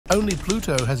Only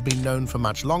Pluto has been known for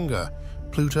much longer.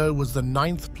 Pluto was the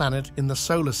 9th planet in the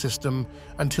solar system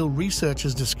until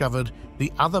researchers discovered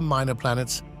the other minor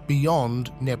planets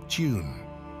beyond Neptune.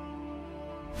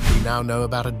 We now know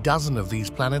about a dozen of these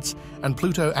planets, and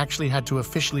Pluto actually had to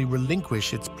officially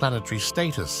relinquish its planetary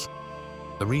status.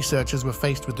 The researchers were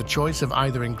faced with the choice of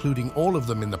either including all of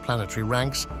them in the planetary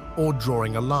ranks or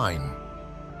drawing a line.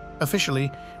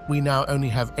 Officially, we now only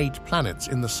have 8 planets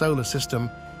in the solar system,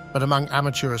 but among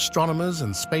amateur astronomers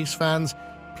and space fans,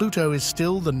 Pluto is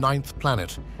still the 9th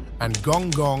planet, and Gong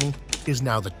Gong is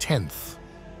now the 10th.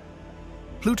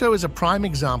 Pluto is a prime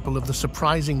example of the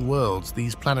surprising worlds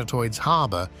these planetoids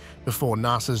harbor. Before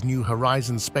NASA's New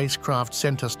Horizons spacecraft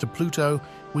sent us to Pluto,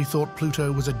 we thought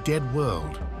Pluto was a dead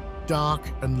world, dark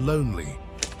and lonely.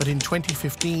 But in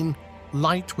 2015,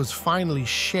 light was finally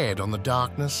shed on the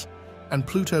darkness, and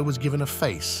Pluto was given a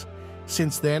face.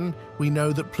 Since then, we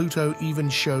know that Pluto even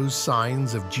shows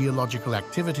signs of geological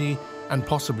activity and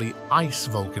possibly ice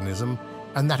volcanism,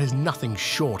 and that is nothing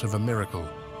short of a miracle.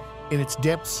 In its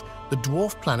depths, the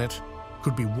dwarf planet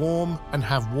could be warm and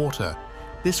have water.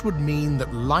 This would mean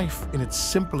that life in its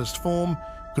simplest form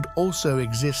could also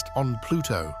exist on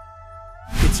Pluto.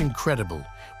 It's incredible.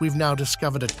 We've now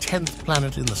discovered a 10th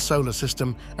planet in the solar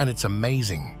system, and it's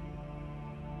amazing.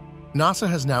 NASA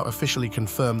has now officially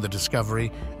confirmed the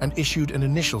discovery and issued an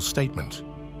initial statement.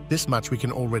 This much we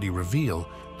can already reveal: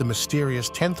 the mysterious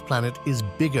 10th planet is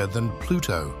bigger than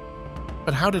Pluto.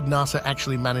 But how did NASA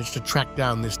actually manage to track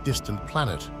down this distant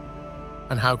planet?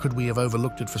 And how could we have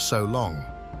overlooked it for so long?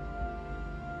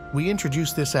 We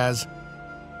introduce this as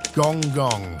Gong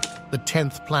Gong, the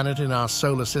 10th planet in our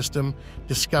solar system,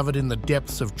 discovered in the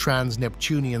depths of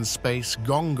trans-Neptunian space.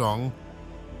 Gong Gong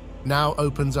now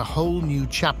opens a whole new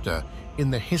chapter in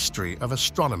the history of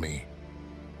astronomy.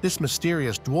 This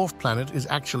mysterious dwarf planet is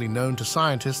actually known to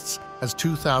scientists as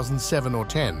 2007 or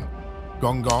 10.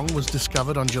 Gong Gong was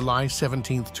discovered on July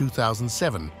 17,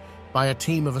 2007, by a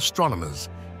team of astronomers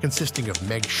consisting of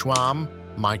Meg Schwam,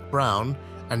 Mike Brown,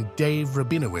 and Dave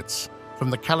Rabinowitz from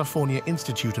the California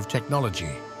Institute of Technology.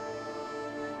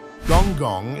 Gong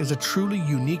Gong is a truly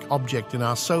unique object in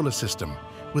our solar system.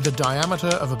 With a diameter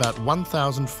of about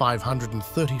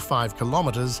 1,535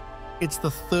 kilometers, it's the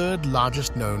 3rd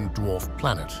largest known dwarf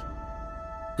planet.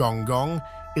 Gong Gong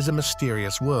is a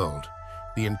mysterious world.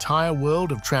 The entire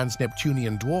world of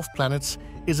trans-Neptunian dwarf planets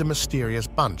is a mysterious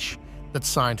bunch that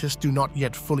scientists do not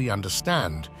yet fully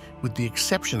understand, with the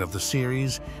exception of the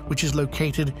Ceres, which is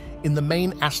located in the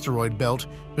main asteroid belt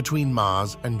between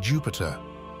Mars and Jupiter.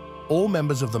 All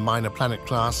members of the minor planet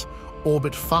class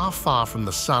orbit far, far from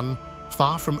the Sun,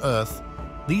 far from Earth.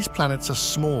 These planets are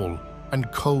small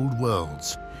and cold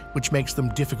worlds, which makes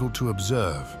them difficult to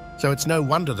observe. So it's no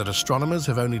wonder that astronomers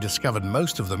have only discovered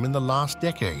most of them in the last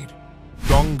decade.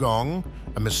 Gong Gong,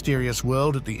 a mysterious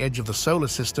world at the edge of the solar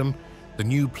system, the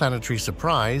new planetary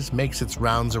surprise, makes its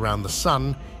rounds around the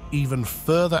Sun even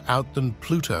further out than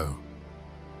Pluto.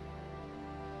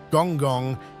 Gong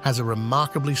Gong has a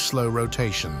remarkably slow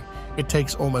rotation. It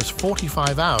takes almost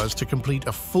 45 hours to complete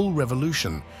a full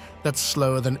revolution. That's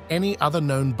slower than any other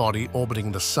known body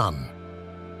orbiting the Sun.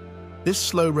 This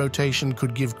slow rotation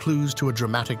could give clues to a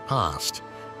dramatic past.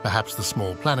 Perhaps the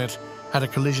small planet had a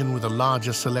collision with a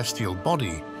larger celestial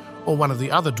body, or one of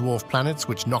the other dwarf planets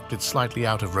which knocked it slightly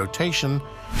out of rotation.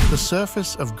 The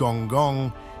surface of Gong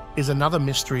Gong is another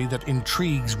mystery that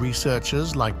intrigues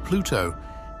researchers like Pluto.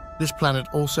 This planet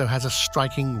also has a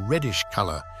striking reddish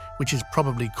color, which is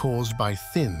probably caused by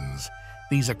thins.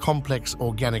 These are complex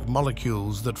organic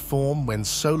molecules that form when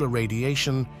solar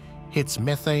radiation hits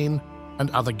methane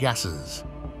and other gases.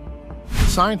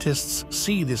 Scientists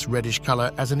see this reddish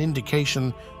color as an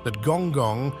indication that Gong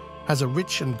Gong has a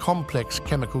rich and complex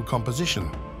chemical composition,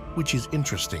 which is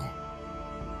interesting.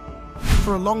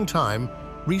 For a long time,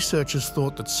 researchers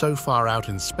thought that so far out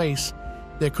in space,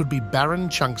 there could be barren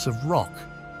chunks of rock.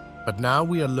 But now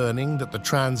we are learning that the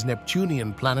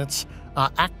trans-Neptunian planets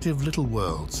are active little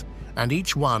worlds, and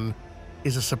each one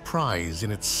is a surprise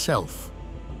in itself.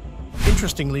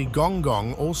 Interestingly, Gong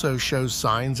Gong also shows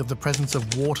signs of the presence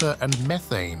of water and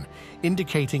methane,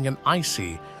 indicating an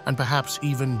icy and perhaps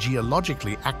even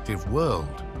geologically active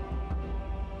world.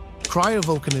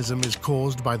 Cryovolcanism is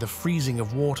caused by the freezing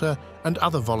of water and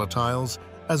other volatiles,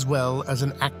 as well as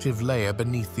an active layer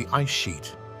beneath the ice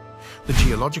sheet. The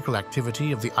geological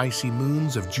activity of the icy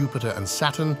moons of Jupiter and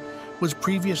Saturn was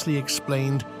previously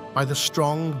explained by the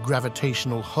strong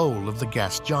gravitational hold of the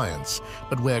gas giants,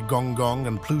 but where Gong Gong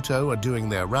and Pluto are doing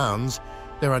their rounds,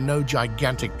 there are no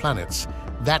gigantic planets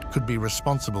that could be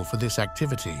responsible for this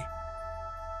activity.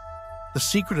 The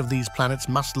secret of these planets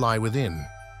must lie within.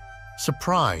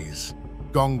 Surprise!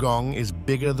 Gong Gong is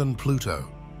bigger than Pluto.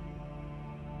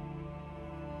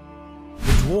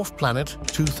 The dwarf planet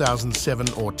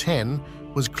 2007 or 10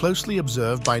 was closely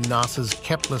observed by NASA's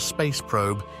Kepler space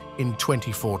probe in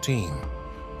 2014.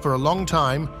 For a long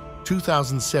time,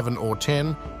 2007 or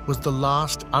 10 was the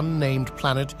last unnamed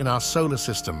planet in our solar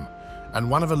system, and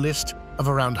one of a list of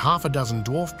around half a dozen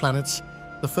dwarf planets.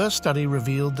 The first study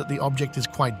revealed that the object is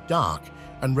quite dark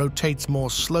and rotates more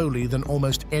slowly than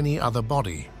almost any other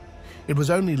body. It was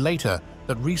only later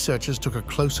that researchers took a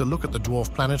closer look at the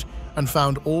dwarf planet and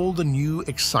found all the new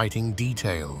exciting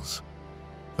details.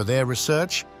 For their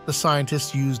research, the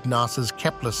scientists used NASA's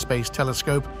Kepler Space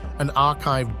Telescope and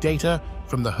archived data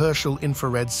from the Herschel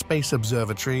Infrared Space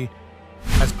Observatory.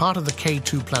 As part of the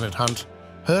K2 planet hunt,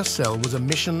 Herschel was a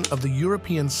mission of the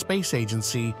European Space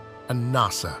Agency and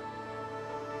NASA.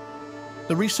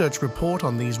 The research report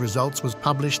on these results was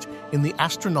published in the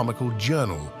Astronomical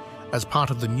journal. As part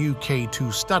of the new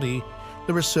K2 study,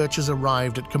 the researchers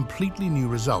arrived at completely new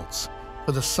results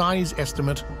for the size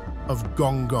estimate of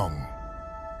Gong Gong.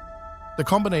 The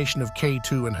combination of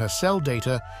K2 and Herschel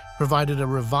data provided a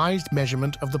revised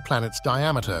measurement of the planet's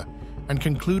diameter and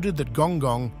concluded that Gong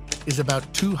Gong is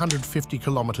about 250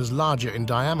 kilometers larger in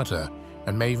diameter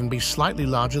and may even be slightly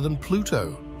larger than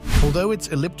Pluto. Although its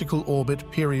elliptical orbit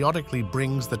periodically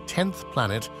brings the 10th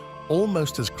planet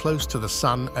almost as close to the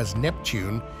Sun as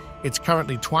Neptune, it's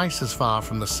currently twice as far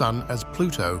from the Sun as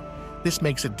Pluto. This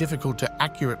makes it difficult to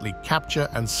accurately capture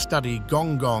and study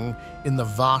Gong Gong in the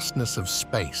vastness of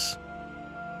space.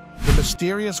 The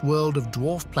mysterious world of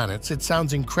dwarf planets, it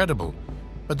sounds incredible,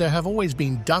 but there have always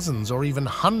been dozens or even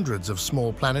hundreds of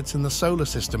small planets in the solar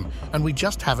system, and we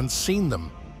just haven't seen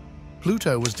them.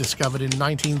 Pluto was discovered in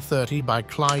 1930 by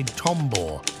Clyde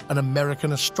Tombaugh, an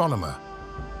American astronomer.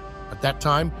 At that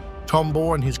time,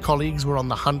 Tombaugh and his colleagues were on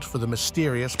the hunt for the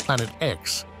mysterious Planet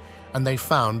X, and they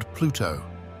found Pluto.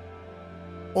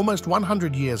 Almost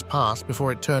 100 years passed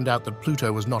before it turned out that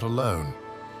Pluto was not alone.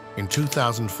 In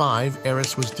 2005,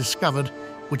 Eris was discovered,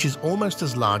 which is almost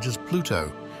as large as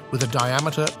Pluto, with a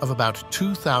diameter of about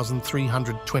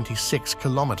 2,326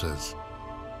 kilometers.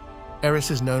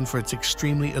 Eris is known for its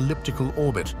extremely elliptical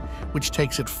orbit, which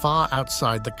takes it far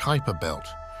outside the Kuiper belt.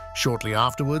 Shortly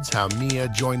afterwards,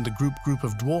 Haumea joined the group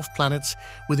of dwarf planets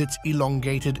with its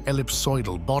elongated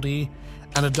ellipsoidal body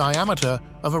and a diameter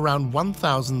of around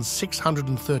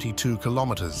 1,632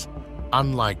 kilometers.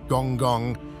 Unlike Gong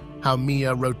Gong,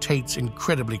 Haumea rotates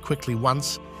incredibly quickly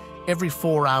once every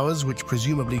 4 hours, which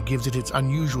presumably gives it its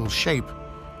unusual shape.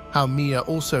 Haumea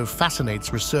also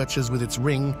fascinates researchers with its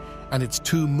ring and its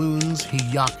two moons,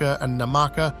 Hiyaka and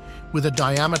Namaka, with a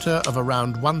diameter of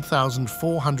around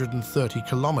 1,430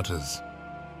 kilometers.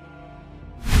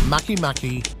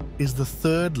 Makemake is the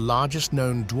third largest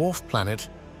known dwarf planet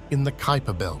in the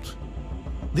Kuiper belt.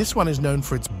 This one is known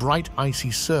for its bright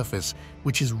icy surface,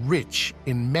 which is rich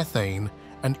in methane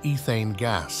and ethane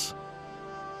gas.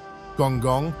 Gong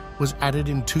Gong was added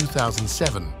in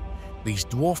 2007. These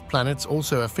dwarf planets,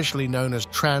 also officially known as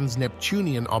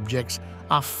trans-Neptunian objects,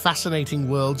 are fascinating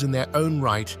worlds in their own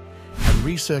right, and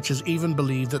researchers even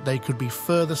believe that they could be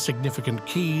further significant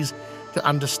keys to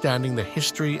understanding the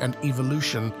history and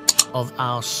evolution of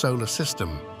our solar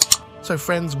system. So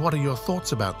friends, what are your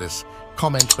thoughts about this?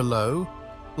 Comment below,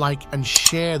 like and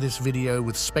share this video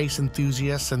with space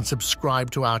enthusiasts, and subscribe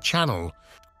to our channel